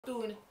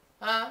through and,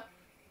 huh?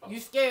 You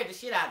scared the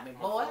shit out of me,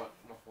 boy.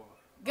 My fault.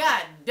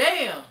 God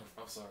damn.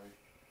 I'm sorry.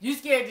 You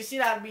scared the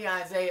shit out of me,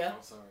 Isaiah.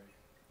 I'm sorry.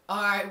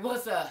 Alright,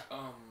 what's up?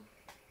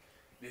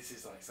 This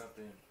is like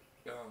something,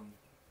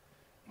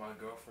 my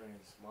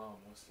girlfriend's mom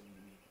wants to meet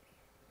me.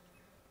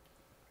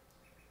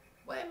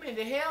 Wait a minute,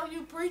 the hell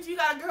you preach? You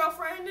got a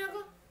girlfriend,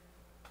 nigga?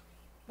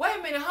 Wait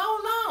a minute,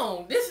 hold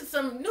on. This is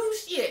some new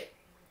shit.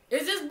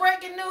 Is this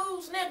breaking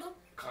news, nigga?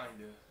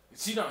 Kinda.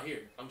 She not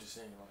here. I'm just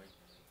saying, like.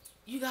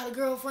 You got a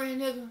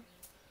girlfriend, nigga?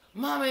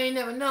 Mama ain't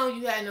never known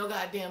you had no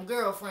goddamn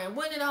girlfriend.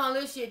 When did all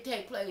this shit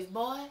take place,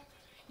 boy?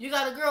 You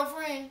got a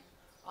girlfriend?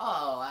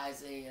 Oh,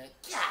 Isaiah.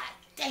 God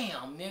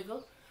damn,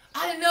 nigga.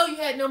 I didn't know you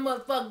had no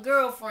motherfucking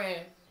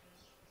girlfriend.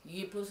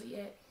 You get pussy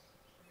yet?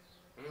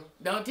 Hmm?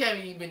 Don't tell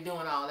me you been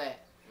doing all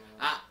that.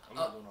 I'm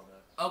not doing all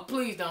that. Oh,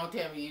 please don't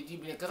tell me you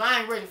been, because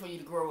I ain't ready for you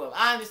to grow up.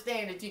 I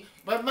understand that you,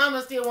 but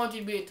mama still wants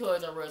you to be a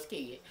Toys R Us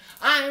kid.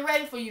 I ain't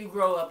ready for you to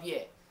grow up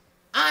yet.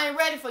 I ain't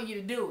ready for you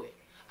to do it.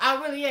 I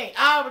really ain't.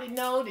 I already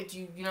know that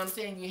you know what I'm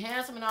saying, you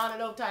handsome and all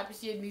that old type of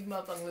shit, and these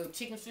motherfucking little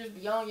chicken strips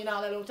beyond you and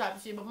all that old type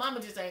of shit, but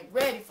mama just ain't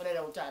ready for that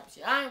old type of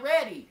shit. I ain't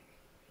ready.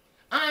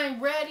 I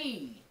ain't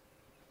ready.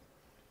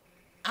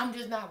 I'm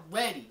just not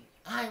ready.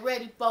 I ain't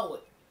ready for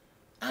it.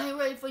 I ain't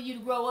ready for you to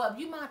grow up.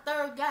 You my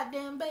third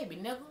goddamn baby,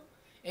 nigga.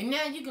 And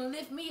now you can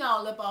lift me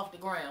all up off the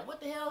ground.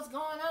 What the hell's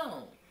going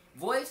on?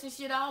 Voice and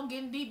shit all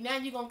getting deep. Now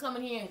you gonna come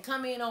in here and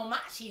come in on my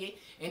shit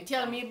and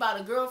tell me about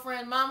a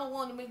girlfriend mama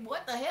wanted me.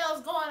 What the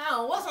hell's going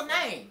on? What's her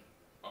name?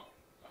 Oh,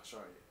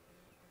 Asharia.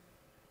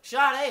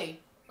 Sade.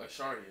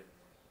 Asharia.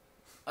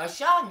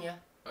 Ashanya.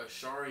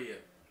 Asharia.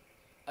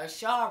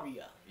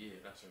 Asharia. Yeah,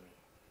 that's her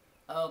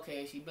name.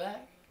 Okay, she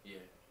black? Yeah.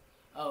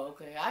 Oh,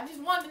 okay. I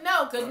just wanted to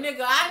know, because,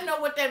 nigga, I didn't know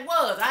what that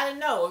was. I didn't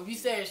know. If you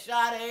said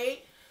Sade,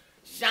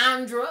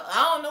 Chandra,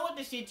 I don't know what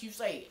the shit you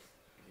said.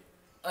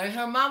 And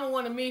her mama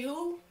want to meet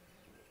who?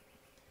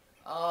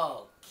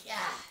 Oh, god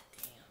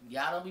damn.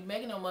 Y'all don't be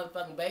making no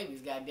motherfucking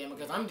babies, goddamn it,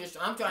 because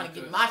I'm trying to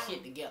get my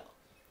shit together.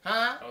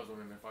 Huh? I was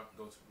wondering if I could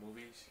go to the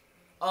movies.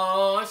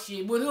 Oh,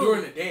 shit. With who?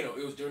 During the day, though.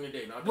 It was during the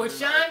day. Not with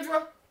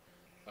Chandra?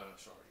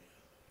 Sorry.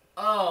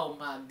 Oh,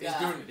 my God. It's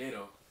during the day,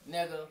 though.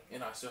 Nigga.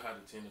 And I still had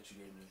the 10 that you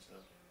gave me and stuff.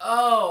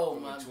 Oh,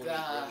 my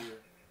God.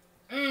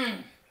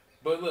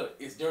 But look,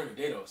 it's during the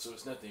day, though, so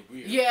it's nothing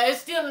weird. Yeah, it's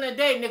still in the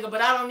day, nigga,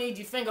 but I don't need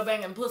you finger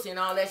banging pussy and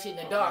all that shit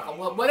in the dark.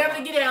 Or whatever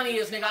the get down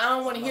is, nigga, I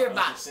don't want to hear about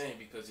it. I'm just saying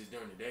because it's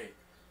during the day.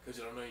 Because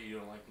you don't know you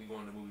don't like me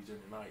going to movies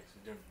during the night. So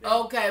during the day.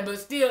 Okay, but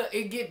still,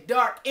 it get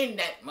dark in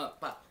that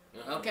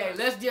motherfucker. Okay,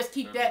 let's just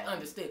keep that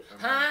understood.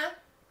 Huh?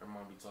 Her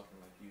mom be talking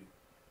like you.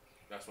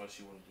 That's why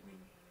she wanted to meet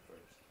me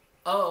first.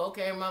 Oh,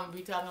 okay, her mama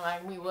be talking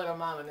like me. What her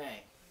mama name?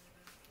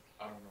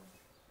 I don't know.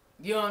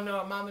 You don't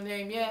know her mama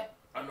name yet?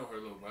 I know her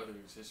little brother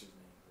and sister's name.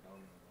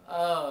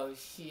 Oh,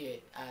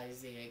 shit,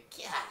 Isaiah.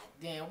 God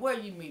damn, where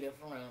you meet her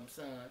from,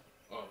 son?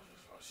 Oh,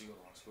 she go to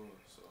my school,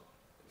 so.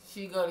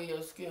 She go to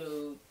your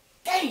school.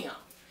 Damn!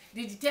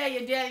 Did you tell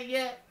your daddy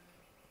yet?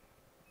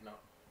 No.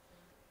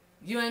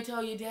 You ain't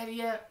told your daddy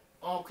yet?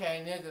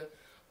 Okay,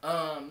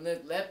 nigga.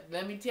 Look,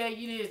 let me tell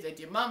you this, that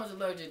your mama's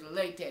allergic to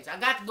latex. I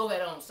got to go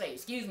ahead on and say,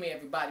 excuse me,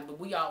 everybody, but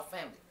we all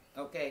family,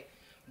 okay?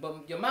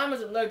 But your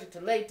mama's allergic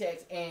to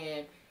latex,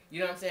 and you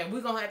know what I'm saying?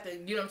 We're going to have to,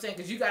 you know what I'm saying?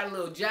 Because you got a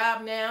little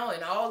job now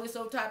and all this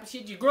old type of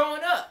shit. You're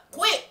growing up.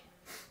 Quit.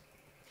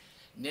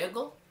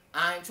 Nigga,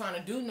 I ain't trying to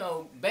do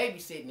no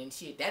babysitting and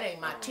shit. That ain't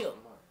my tip.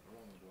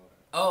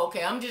 Oh,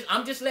 okay. I'm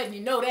just letting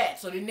you know that.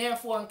 So then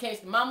therefore, in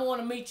case the mama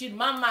want to meet you, the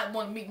mama might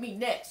want to meet me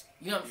next.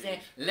 You know what I'm saying?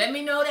 Let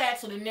me know that.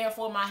 So then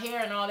therefore, my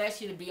hair and all that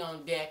shit will be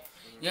on deck.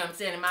 You know what I'm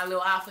saying? And my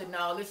little outfit and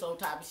all this old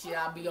type of shit,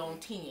 I'll be on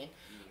 10.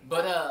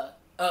 But,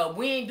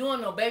 we ain't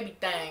doing no baby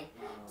thing.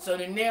 So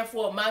then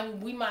therefore,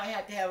 we might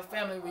have to have a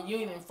family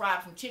reunion and fry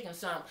some chicken or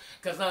something.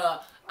 Because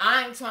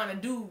I ain't trying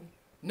to do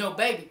no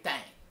baby thing.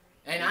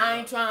 And I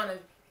ain't trying to,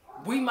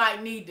 we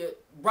might need to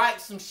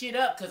write some shit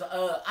up. Because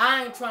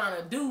I ain't trying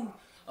to do,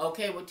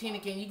 okay, well, Tina,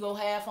 can you go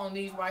half on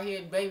these right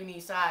here? Baby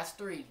needs size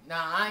 3.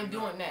 Nah, I ain't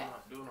doing that. I'm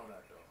not doing all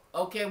that,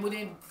 though. Okay, well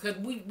then,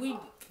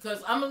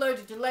 because I'm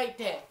allergic to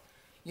latex.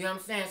 You know what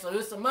I'm saying? So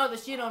there's some other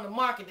shit on the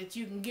market that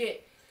you can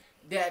get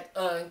that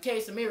in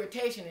case some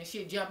irritation and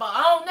shit jump out.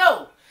 I don't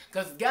know.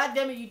 Because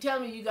goddamn it, you tell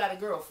me you got a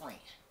girlfriend.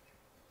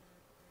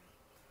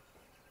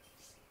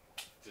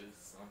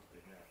 Just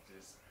something that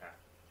just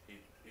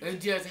happened. It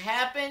just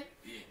happened?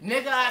 Yeah,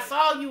 Nigga, I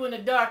saw you in the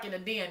dark in the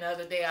den the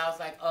other day. I was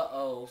like,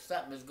 uh-oh,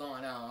 something is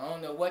going on. I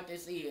don't know what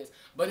this is.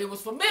 But it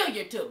was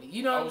familiar to me.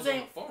 You know what I'm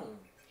saying? I was on the phone.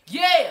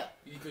 Yeah.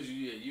 Because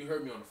you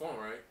heard me on the phone,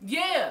 right?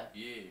 Yeah.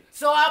 Yeah.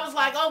 So I was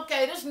like,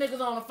 okay, this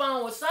nigga's on the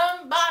phone with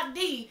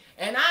somebody.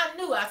 And I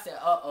knew. I said,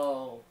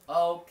 uh-oh,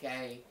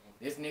 okay.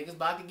 This nigga's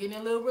about to get in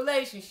a little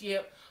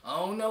relationship. I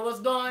don't know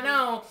what's going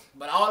on.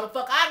 But all the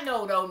fuck I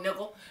know, though,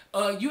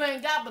 nigga, you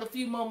ain't got but a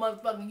few more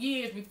motherfucking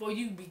years before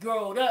you be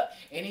growed up.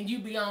 And then you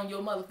be on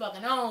your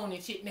motherfucking own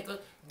and shit, nigga.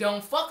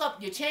 Don't fuck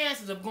up your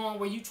chances of going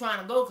where you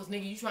trying to go. Because,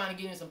 nigga, you trying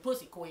to get in some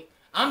pussy quick.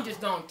 I'm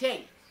just going to tell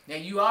you. Now,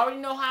 you already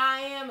know how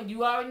I am, and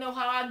you already know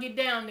how I get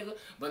down, nigga.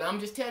 But I'm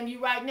just telling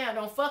you right now,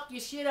 don't fuck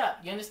your shit up.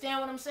 You understand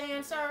what I'm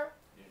saying, sir?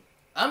 Yeah.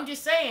 I'm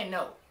just saying,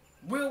 no.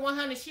 Real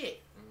 100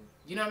 shit.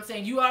 You know what I'm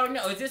saying? You already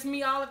know. Is this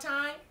me all the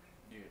time?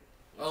 Yeah.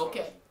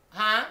 Okay.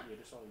 Huh? Yeah,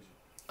 that's always you.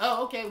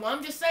 Oh, okay. Well,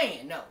 I'm just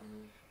saying, no.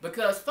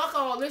 Because fuck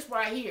all this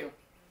right here.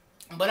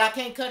 But I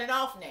can't cut it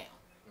off now.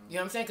 You know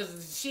what I'm saying? Because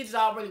the shit is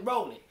already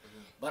rolling.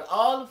 But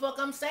all the fuck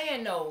I'm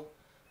saying, though,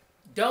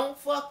 don't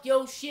fuck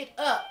your shit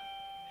up.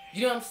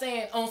 You know what I'm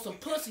saying? On some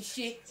pussy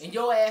shit and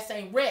your ass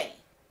ain't ready.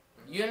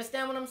 You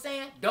understand what I'm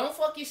saying? Don't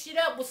fuck your shit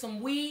up with some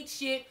weed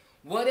shit,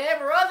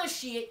 whatever other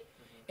shit,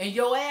 and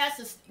your ass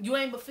is, you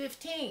ain't but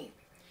 15.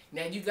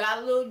 Now you got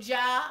a little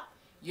job,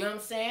 you know what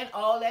I'm saying?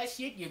 All that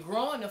shit, you're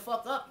growing the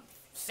fuck up.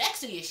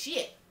 Sexy as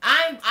shit.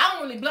 I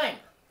don't really blame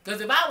her.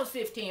 Because if I was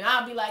 15,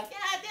 I'd be like,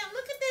 God damn,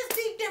 look at this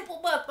deep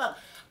dimple motherfucker.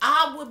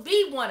 I would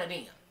be one of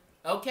them.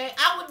 Okay?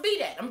 I would be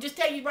that. I'm just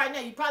telling you right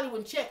now, you probably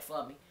wouldn't check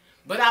for me.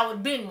 But I would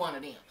have been one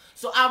of them.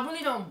 So I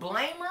really don't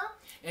blame her.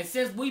 And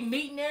since we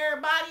meeting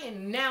everybody,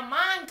 and now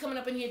mine coming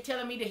up in here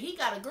telling me that he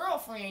got a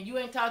girlfriend, you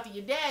ain't talked to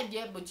your dad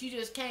yet, but you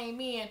just came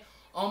in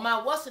on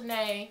my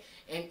what's-her-name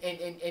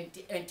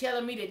and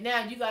telling me that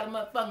now you got a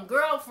motherfucking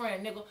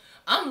girlfriend, nigga.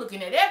 I'm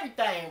looking at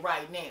everything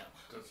right now.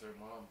 Because her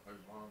mom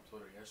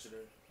told her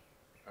yesterday.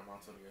 Her mom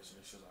told her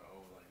yesterday, she was like,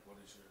 oh, like,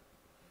 what's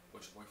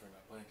your boyfriend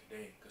got planned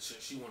today? Because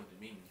she wanted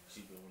to meet me.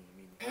 She been wanting to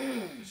meet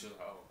me. She was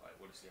like, oh, like,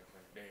 what is he got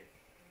planned today?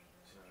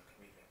 She said, I can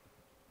meet him.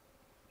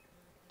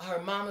 Her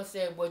mama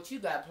said, what you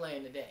got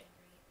planned today?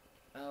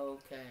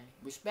 Okay.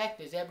 Respect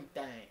is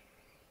everything.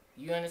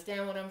 You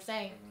understand what I'm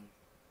saying?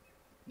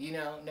 You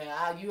know,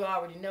 now you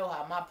already know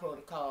how my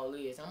protocol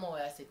is. I'm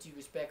going to ask that you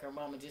respect her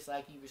mama just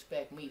like you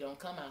respect me. Don't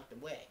come out the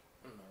way.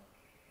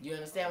 You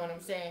understand what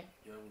I'm saying?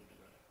 Yeah, we do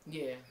that.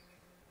 Yeah.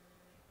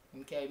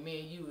 Okay,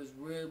 me and you is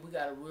real. We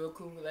got a real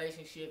cool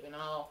relationship and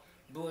all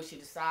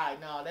bullshit aside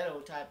and all that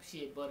old type of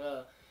shit.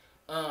 But,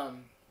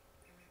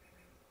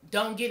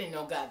 don't get in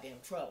no goddamn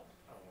trouble.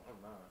 I'm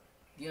not.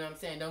 You know what I'm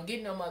saying? Don't get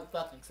in no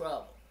motherfucking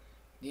trouble.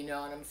 You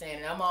know what I'm saying?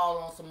 And I'm all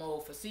on some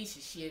old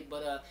facetious shit,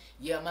 but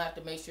yeah, I'm gonna have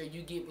to make sure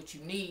you get what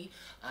you need.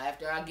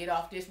 After I get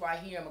off this right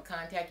here, I'm gonna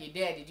contact your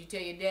dad. Did you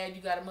tell your dad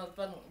you got a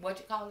motherfucking, what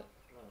you call it?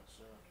 No,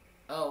 sir.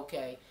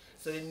 Okay.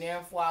 So then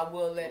therefore I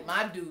will let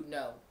my dude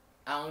know.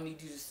 I don't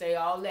need you to say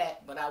all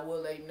that, but I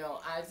will let him know.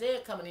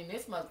 Isaiah coming in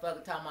this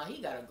motherfucker talking about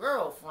he got a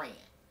girlfriend.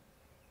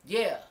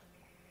 Yeah.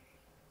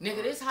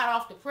 Nigga, this hot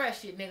off the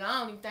press shit, nigga. I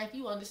don't even think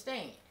you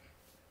understand.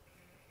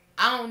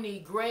 I don't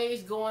need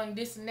grades going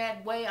this and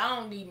that way. I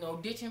don't need no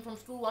ditching from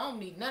school. I don't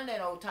need none of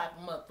that old type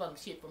of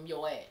motherfucking shit from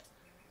your ass.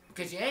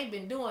 Because you ain't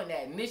been doing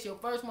that. And this your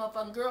first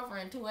motherfucking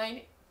girlfriend too, ain't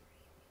it?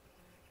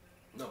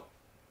 No.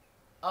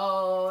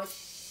 Oh,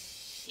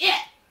 shit.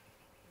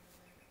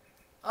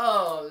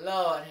 Oh,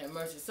 Lord have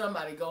mercy.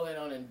 Somebody go ahead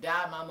on and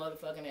die my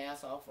motherfucking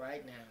ass off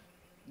right now.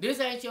 This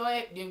ain't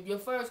your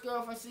first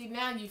girlfriend. See,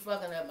 now you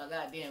fucking up my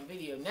goddamn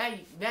video. Now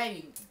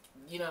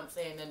you know what I'm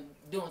saying, and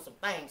doing some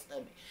things to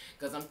me.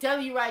 Because I'm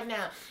telling you right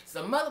now,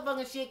 some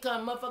motherfucking shit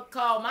come, motherfucker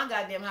call my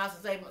goddamn house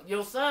and say,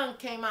 your son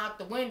came out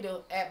the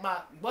window at my,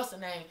 what's the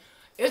name?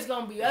 It's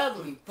going to be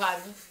ugly,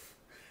 partner.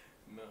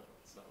 No,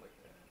 it's not like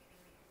that.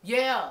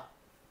 Yeah.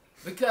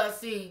 Because,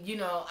 see, you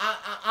know,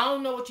 I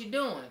don't know what you're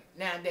doing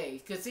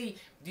nowadays. Because, see,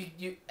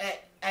 you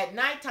at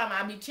nighttime,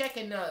 I be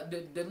checking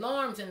the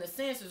alarms and the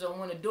sensors on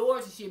when the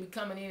doors and shit be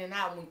coming in and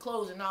out, when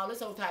closing, all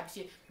this whole type of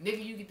shit.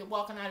 Nigga, you get to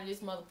walking out of this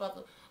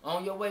motherfucker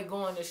on your way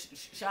going to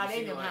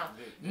Sade them house.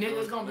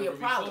 Nigga's going to be a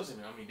problem.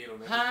 I mean, they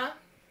don't ever, huh?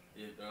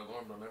 Yeah, the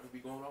alarm don't ever be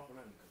going off or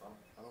nothing because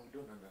I don't do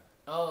none of that.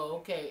 Oh,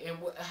 okay. And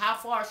how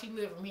far she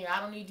live from here? I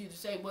don't need you to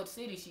say what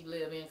city she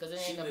live in because it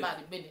ain't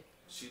nobody business.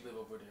 She live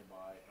over there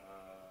by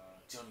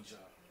Johnny Job.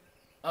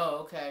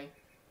 Oh, okay.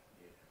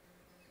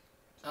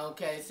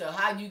 Okay, so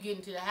how you get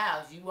into the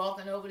house? You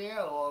walking over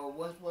there, or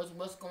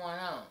what's going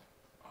on?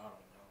 I don't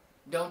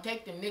know. Don't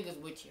take them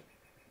niggas with you.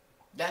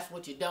 That's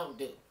what you don't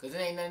do, cause it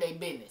ain't none of their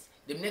business.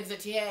 Them niggas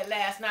that you had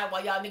last night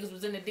while y'all niggas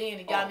was in the den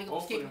and y'all niggas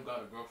was kicking. Both of them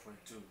got a girlfriend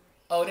too.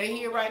 Oh, they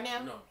here right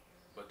now? No,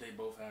 but they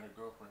both had a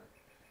girlfriend.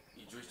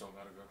 Idris don't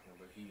got a girlfriend,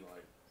 but he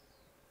like,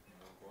 you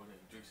know, go to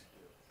Idris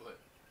deal. But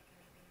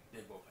they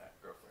both had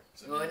girlfriends.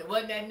 So well,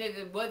 wasn't that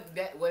nigga?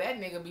 That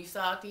nigga be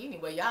salty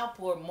anyway. Y'all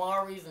pour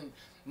Maury's and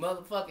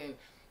motherfucking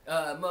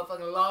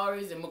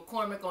Laurie's and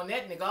McCormick on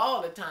that nigga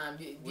all the time.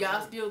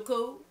 Y'all still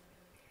cool?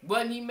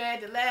 Wasn't he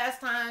mad the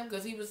last time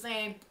because he was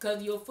saying because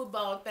of your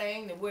football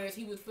thing, that whereas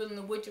he was feeling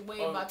the which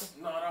way about the...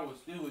 No,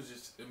 it was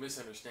just a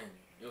misunderstanding.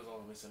 It was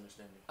all a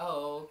misunderstanding.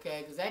 Oh,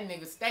 okay, because that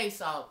nigga stay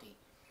salty.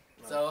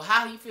 Right. So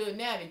how he feel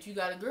now that you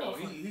got a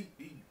girlfriend? Oh,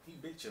 he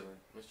big chilling,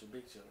 Mr.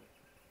 Big chilling.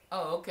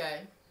 Oh, okay.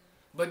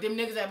 But them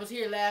niggas that was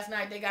here last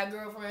night, they got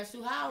girlfriends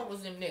too. How old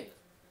was them niggas?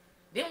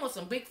 Them was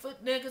some Bigfoot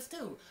niggas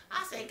too.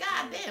 I said,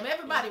 God damn,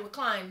 everybody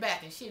reclined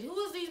back and shit. Who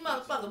is these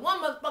motherfuckers?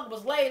 One motherfucker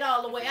was laid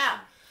all the way out.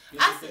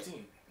 I said,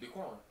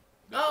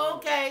 oh,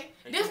 okay.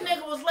 This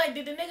nigga was laid.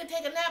 Did the nigga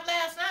take a nap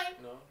last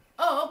night? No.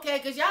 Oh, okay,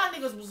 because y'all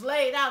niggas was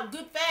laid out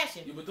good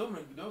fashion. Yeah, but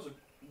those are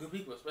good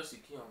people, especially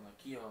Keon. Like,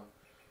 Keon,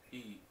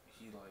 he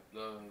he like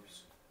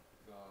loves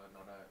God and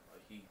all that.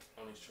 Like he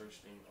on his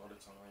church thing all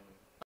the time. And